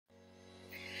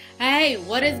Hey,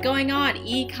 what is going on,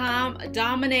 Ecom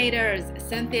Dominators?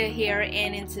 Cynthia here,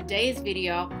 and in today's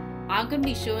video, I'm going to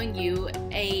be showing you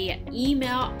a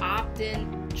email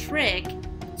opt-in trick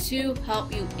to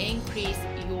help you increase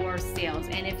your sales.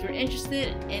 And if you're interested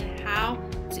in how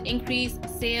to increase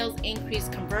sales, increase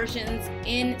conversions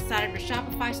inside of your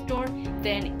Shopify store,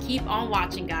 then keep on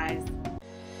watching, guys.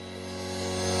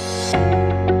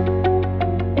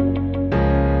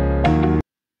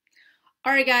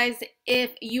 Alright guys,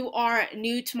 if you are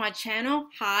new to my channel,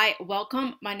 hi,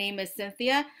 welcome. My name is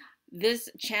Cynthia. This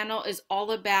channel is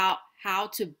all about how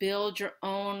to build your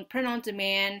own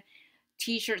print-on-demand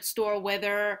t-shirt store,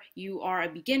 whether you are a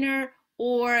beginner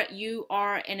or you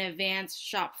are an advanced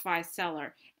Shopify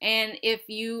seller. And if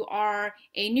you are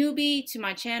a newbie to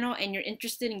my channel and you're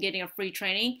interested in getting a free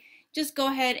training, just go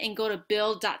ahead and go to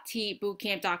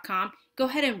build.teebootcamp.com. Go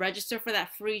ahead and register for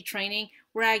that free training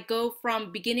where I go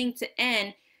from beginning to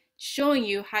end showing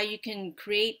you how you can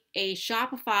create a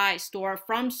Shopify store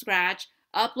from scratch,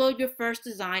 upload your first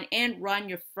design, and run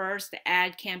your first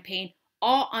ad campaign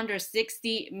all under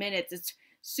 60 minutes. It's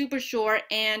super short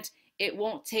and it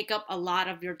won't take up a lot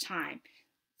of your time.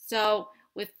 So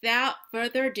without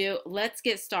further ado, let's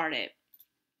get started.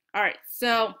 All right,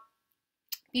 so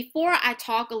before I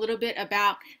talk a little bit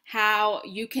about how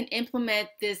you can implement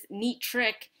this neat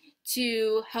trick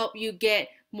to help you get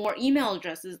more email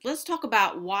addresses, let's talk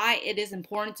about why it is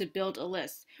important to build a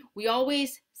list. We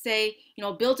always say,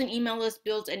 build an email list,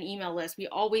 build an email list. We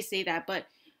always say that, but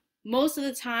most of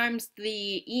the times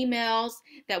the emails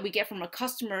that we get from our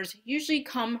customers usually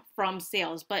come from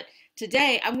sales. But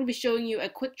today I'm going to be showing you a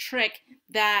quick trick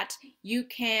that you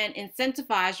can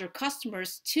incentivize your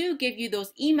customers to give you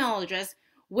those email addresses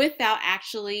without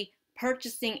actually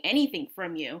purchasing anything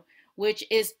from you, which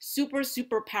is super,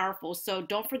 super powerful. So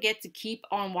don't forget to keep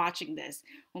on watching this,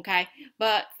 okay?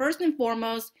 But first and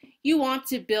foremost, you want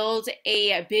to build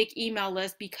a big email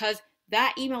list because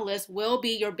that email list will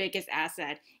be your biggest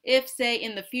asset. If, say,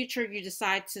 in the future you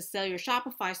decide to sell your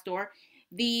Shopify store,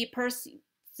 the person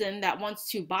that wants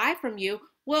to buy from you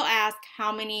will ask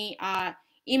how many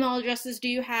email addresses do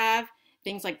you have,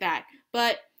 things like that.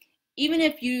 But even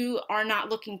if you are not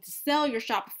looking to sell your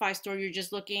Shopify store, you're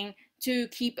just looking to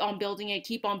keep on building it,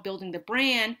 keep on building the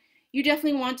brand, you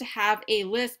definitely want to have a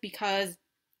list because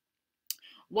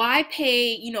why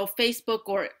pay, Facebook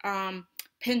or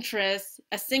Pinterest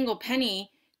a single penny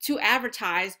to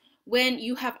advertise when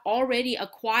you have already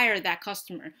acquired that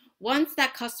customer? Once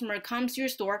that customer comes to your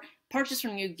store, purchases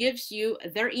from you, gives you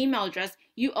their email address,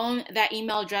 you own that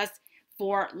email address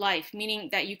for life, meaning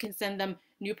that you can send them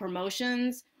new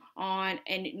promotions on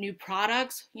and new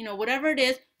products, whatever it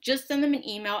is, just send them an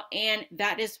email and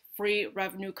that is free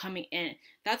revenue coming in.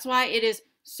 That's why it is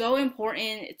so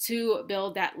important to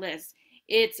build that list.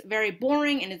 It's very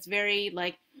boring and it's very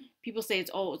people say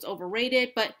it's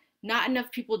overrated, but not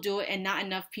enough people do it and not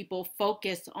enough people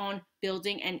focus on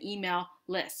building an email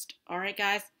list. All right,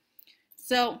 guys.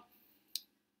 So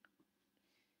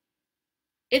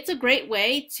it's a great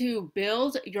way to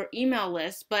build your email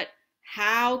list, but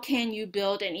how can you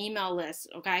build an email list?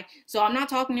 Okay, so I'm not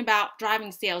talking about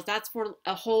driving sales. That's for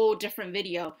a whole different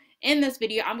video. In this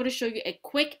video, I'm going to show you a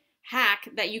quick hack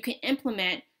that you can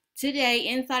implement today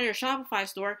inside your Shopify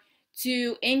store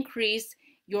to increase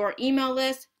your email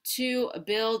list, to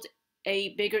build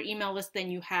a bigger email list than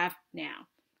you have now.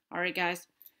 All right, guys.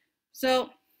 So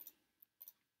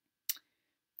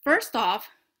first off,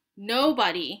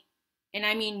 nobody, and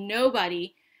I mean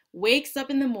nobody, wakes up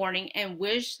in the morning and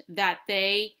wish that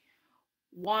they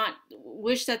are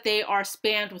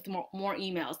spammed with more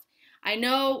emails. I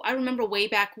remember way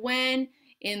back when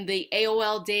in the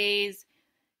AOL days,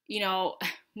 no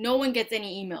one gets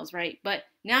any emails, right? But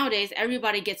nowadays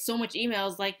everybody gets so much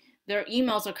emails, like their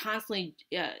emails are constantly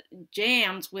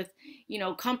jammed with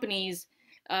companies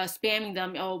spamming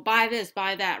them, oh, buy this,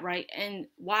 buy that, right? And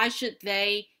why should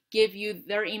they give you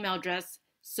their email address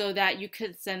so that you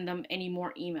could send them any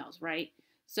more emails, right?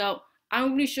 So I'm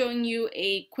going to be showing you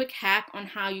a quick hack on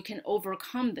how you can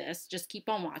overcome this. Just keep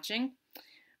on watching.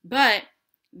 But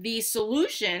the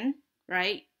solution,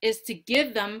 right, is to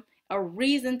give them a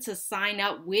reason to sign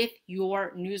up with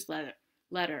your newsletter.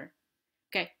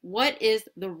 Okay, what is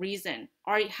the reason?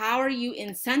 How are you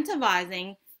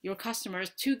incentivizing your customers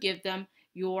to give them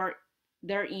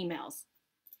their emails?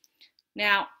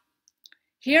 Now,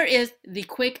 here is the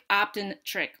quick opt-in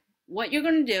trick. What you're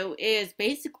going to do is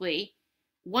basically,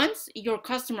 once your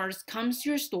customers come to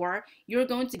your store, you're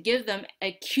going to give them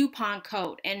a coupon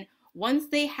code. And once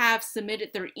they have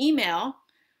submitted their email,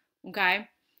 okay,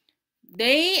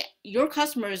 your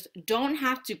customers don't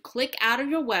have to click out of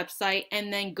your website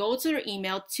and then go to their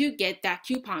email to get that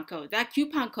coupon code. That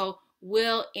coupon code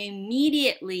will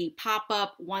immediately pop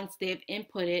up once they've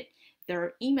inputted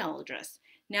their email address.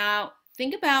 Now,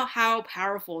 think about how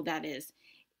powerful that is.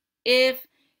 If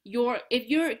you're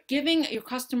giving your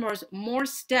customers more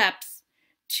steps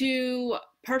to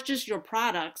purchase your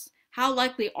products, how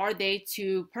likely are they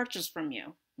to purchase from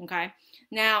you? Okay.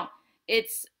 Now,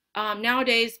 it's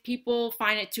nowadays people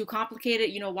find it too complicated.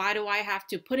 You know, why do I have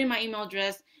to put in my email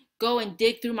address, go and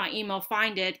dig through my email,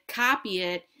 find it, copy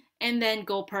it, and then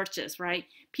go purchase, right?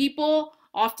 People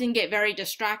often get very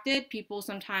distracted. People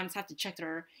sometimes have to check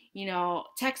their,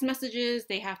 text messages.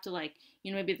 They have to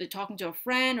maybe they're talking to a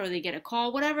friend or they get a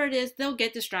call, whatever it is, they'll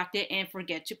get distracted and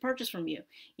forget to purchase from you,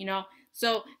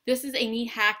 So this is a neat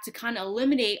hack to kind of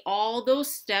eliminate all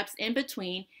those steps in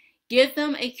between. Give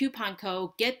them a coupon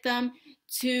code, get them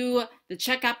to the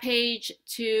checkout page,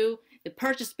 to the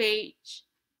purchase page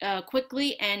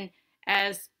quickly and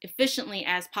as efficiently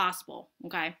as possible,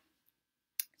 okay?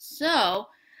 So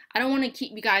I don't want to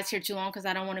keep you guys here too long because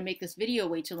I don't want to make this video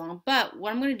way too long. But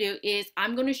what I'm going to do is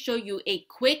I'm going to show you a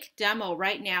quick demo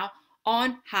right now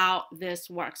on how this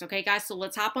works. Okay, guys, so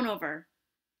let's hop on over.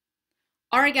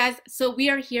 All right, guys, so we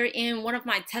are here in one of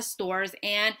my test stores,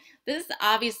 and this is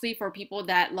obviously for people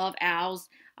that love owls,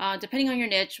 depending on your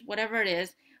niche, whatever it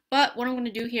is. But what I'm going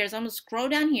to do here is I'm going to scroll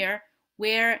down here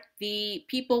where the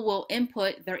people will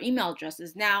input their email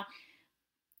addresses. Now,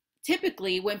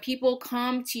 typically, when people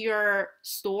come to your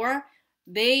store,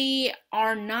 they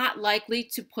are not likely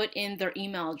to put in their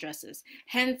email addresses.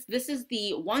 Hence, this is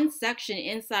the one section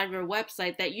inside your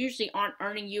website that usually aren't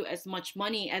earning you as much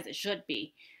money as it should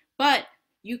be. But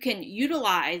you can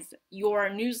utilize your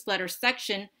newsletter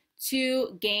section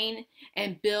to gain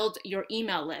and build your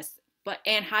email list.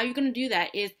 And how you're going to do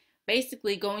that is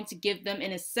basically going to give them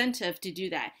an incentive to do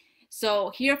that.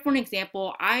 So here, for an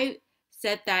example, I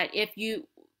said that if you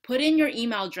put in your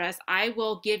email address, I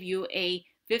will give you a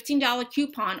 $15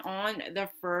 coupon on the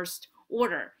first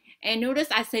order. And notice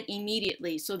I said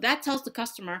immediately. So that tells the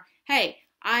customer, hey,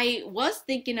 I was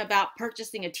thinking about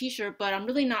purchasing a t-shirt, but I'm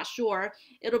really not sure.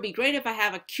 It'll be great if I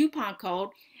have a coupon code.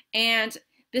 And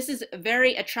this is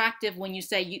very attractive when you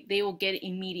say they will get it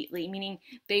immediately, meaning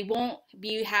they won't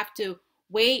have to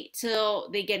wait till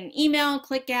they get an email,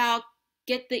 click out,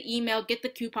 get the email, get the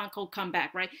coupon code, come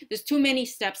back, right? There's too many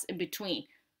steps in between,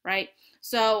 right?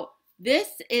 So this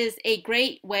is a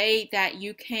great way that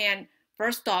you can,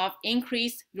 first off,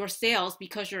 increase your sales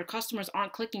because your customers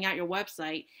aren't clicking out your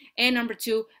website. And number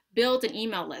two, build an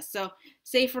email list. So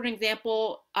say, for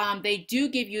example, they do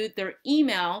give you their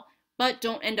email, but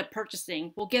don't end up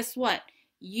purchasing. Well, guess what?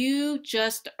 You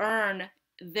just earn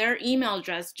their email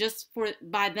address just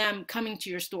by them coming to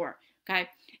your store, okay?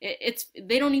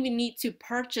 They don't even need to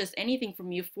purchase anything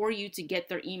from you for you to get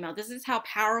their email. This is how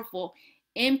powerful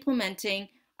implementing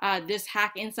this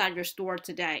hack inside your store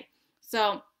today.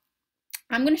 So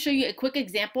I'm going to show you a quick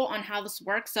example on how this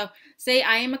works. So say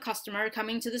I am a customer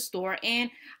coming to the store and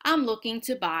I'm looking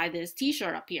to buy this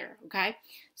t-shirt up here, okay?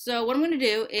 So what I'm going to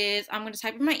do is I'm going to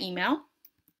type in my email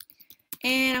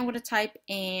and I'm going to type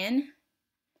in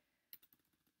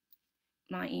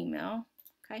my email,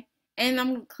 okay? And I'm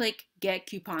going to click get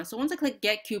coupon. So once I click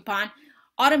get coupon,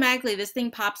 automatically this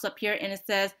thing pops up here and it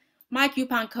says my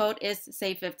coupon code is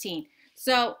say 15.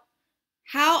 So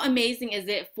how amazing is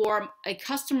it from a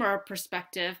customer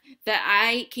perspective that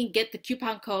I can get the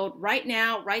coupon code right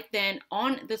now, right then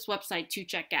on this website to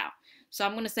check out? So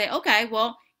I'm going to say, okay,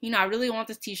 well, I really want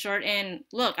this t-shirt and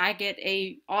look, I get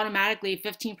automatically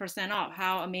 15% off.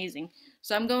 How amazing.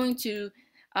 So I'm going to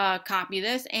copy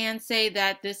this and say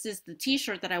that this is the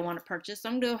t-shirt that I want to purchase. So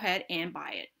I'm going to go ahead and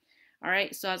buy it. All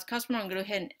right. So as a customer, I'm going to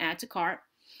go ahead and add to cart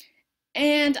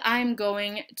and I'm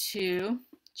going to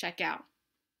check out.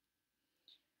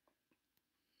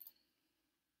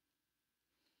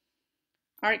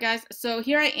 All right, guys, so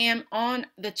here I am on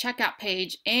the checkout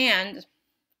page, and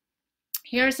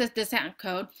here it says discount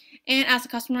code. And as a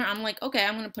customer, I'm like, okay,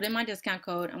 I'm going to put in my discount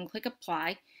code. I'm going to click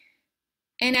apply.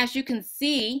 And as you can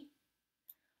see,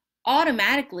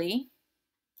 automatically,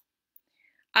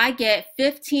 I get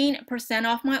 15%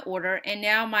 off my order, and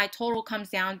now my total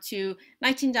comes down to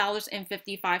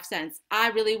 $19.55. I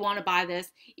really want to buy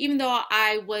this, even though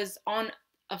I was on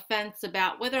a fence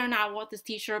about whether or not I want this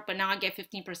t-shirt, but now I get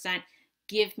 15%.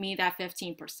 Give me that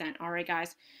 15%. All right,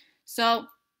 guys. So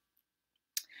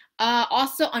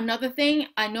also another thing,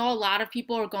 I know a lot of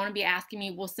people are going to be asking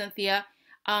me, well, Cynthia,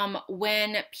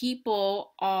 when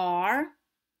people are,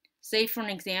 say for an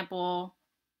example,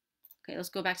 okay, let's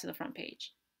go back to the front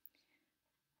page.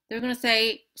 they're going to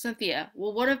say, Cynthia,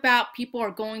 well, what about people are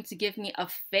going to give me a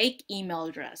fake email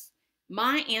address?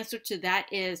 My answer to that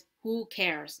is, who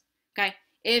cares? Okay.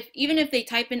 Even if they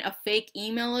type in a fake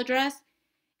email address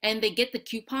and they get the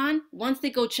coupon, once they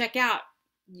go check out,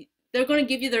 they're going to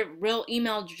give you their real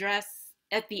email address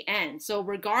at the end. So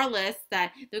regardless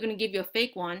that they're going to give you a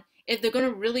fake one, if they're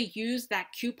going to really use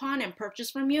that coupon and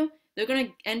purchase from you, they're going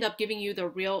to end up giving you the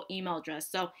real email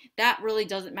address. So that really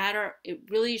doesn't matter. It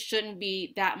really shouldn't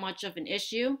be that much of an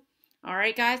issue. All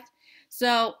right, guys.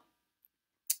 So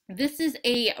this is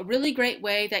a really great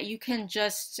way that you can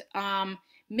just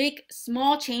make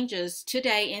small changes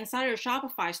today inside your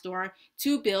Shopify store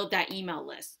to build that email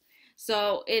list.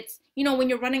 So it's, when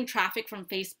you're running traffic from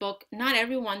Facebook, not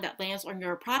everyone that lands on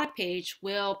your product page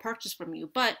will purchase from you.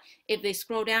 But if they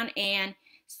scroll down and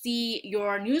see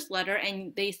your newsletter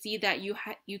and they see that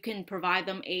you can provide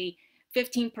them a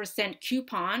 15%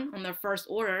 coupon on their first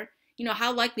order,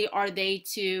 how likely are they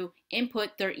to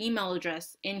input their email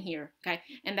address in here, okay?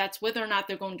 And that's whether or not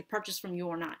they're going to purchase from you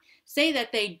or not. Say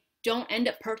that they don't end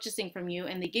up purchasing from you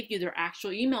and they give you their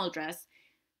actual email address,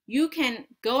 you can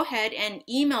go ahead and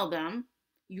email them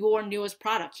your newest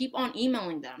product. Keep on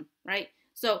emailing them, right?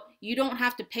 So you don't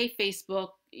have to pay Facebook,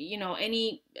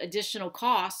 any additional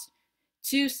cost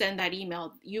to send that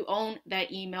email. You own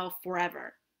that email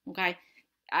forever, okay?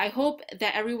 I hope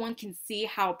that everyone can see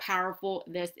how powerful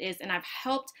this is, and I've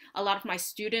helped a lot of my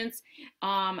students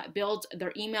build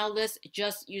their email list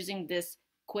just using this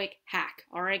quick hack.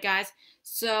 All right, guys,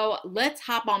 so let's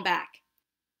hop on back.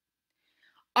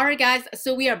 All right, guys,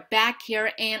 so we are back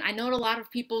here, and I know a lot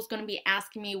of people is going to be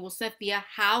asking me, well, Cynthia,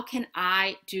 how can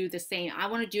I do the same? I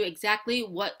want to do exactly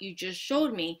what you just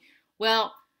showed me.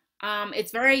 Well,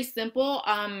 it's very simple.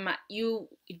 You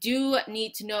do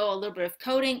need to know a little bit of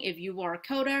coding. If you are a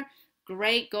coder,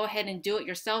 great, go ahead and do it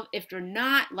yourself. If you're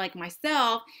not, like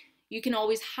myself, you can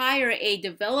always hire a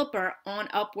developer on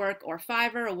Upwork or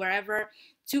Fiverr or wherever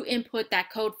to input that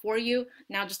code for you.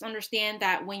 Now, just understand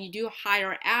that when you do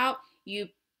hire out, you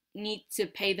need to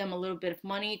pay them a little bit of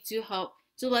money to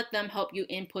let them help you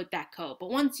input that code. But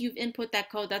once you've input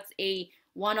that code, that's a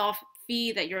one-off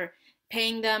fee that you're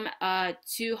paying them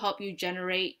to help you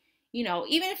generate,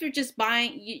 even if you're just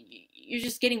you're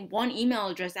just getting one email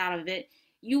address out of it,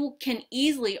 you can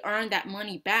easily earn that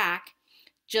money back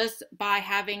just by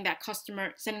having that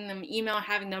customer, sending them an email,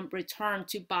 having them return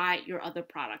to buy your other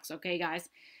products, okay, guys?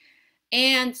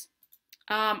 And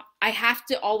I have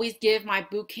to always give my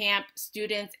bootcamp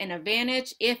students an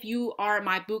advantage. If you are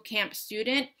my bootcamp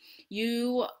student,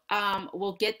 you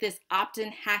will get this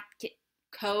opt-in hack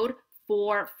code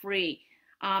for free.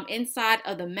 Inside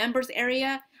of the members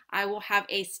area, I will have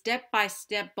a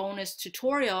step-by-step bonus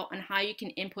tutorial on how you can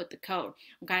input the code,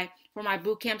 okay? For my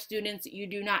bootcamp students, you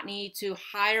do not need to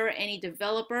hire any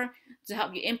developer to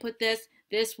help you input this.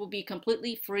 This will be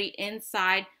completely free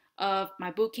inside of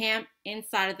my bootcamp,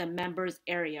 inside of the members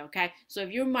area, okay? So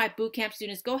if you're my bootcamp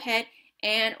students, go ahead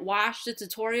and watch the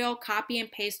tutorial, copy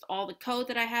and paste all the code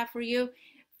that I have for you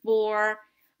for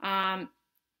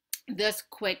this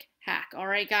quick hack. All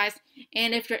right, guys.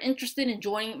 And if you're interested in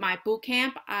joining my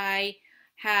bootcamp, I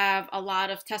have a lot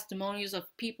of testimonials of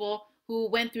people who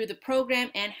went through the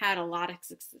program and had a lot of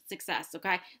success.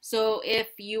 Okay, so if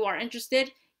you are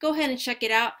interested, go ahead and check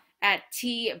it out at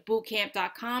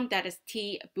teebootcamp.com. That is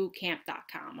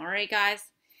teebootcamp.com. All right, guys.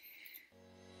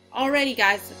 Alrighty,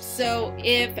 guys, so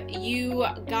if you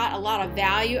got a lot of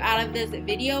value out of this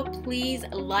video, please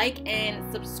like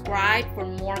and subscribe for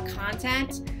more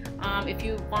content. If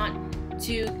you want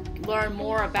to learn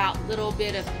more about a little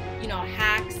bit of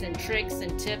hacks and tricks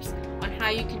and tips on how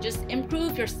you can just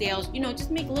improve your sales,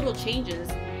 just make little changes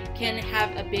can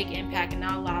have a big impact, and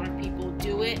not a lot of people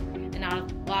do it and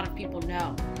not a lot of people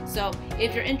know. So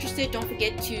if you're interested, don't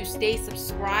forget to stay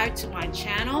subscribed to my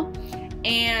channel.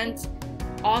 And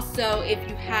also, if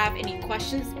you have any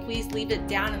questions, please leave it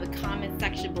down in the comment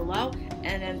section below.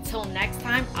 And until next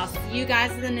time, I'll see you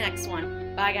guys in the next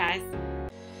one. Bye, guys.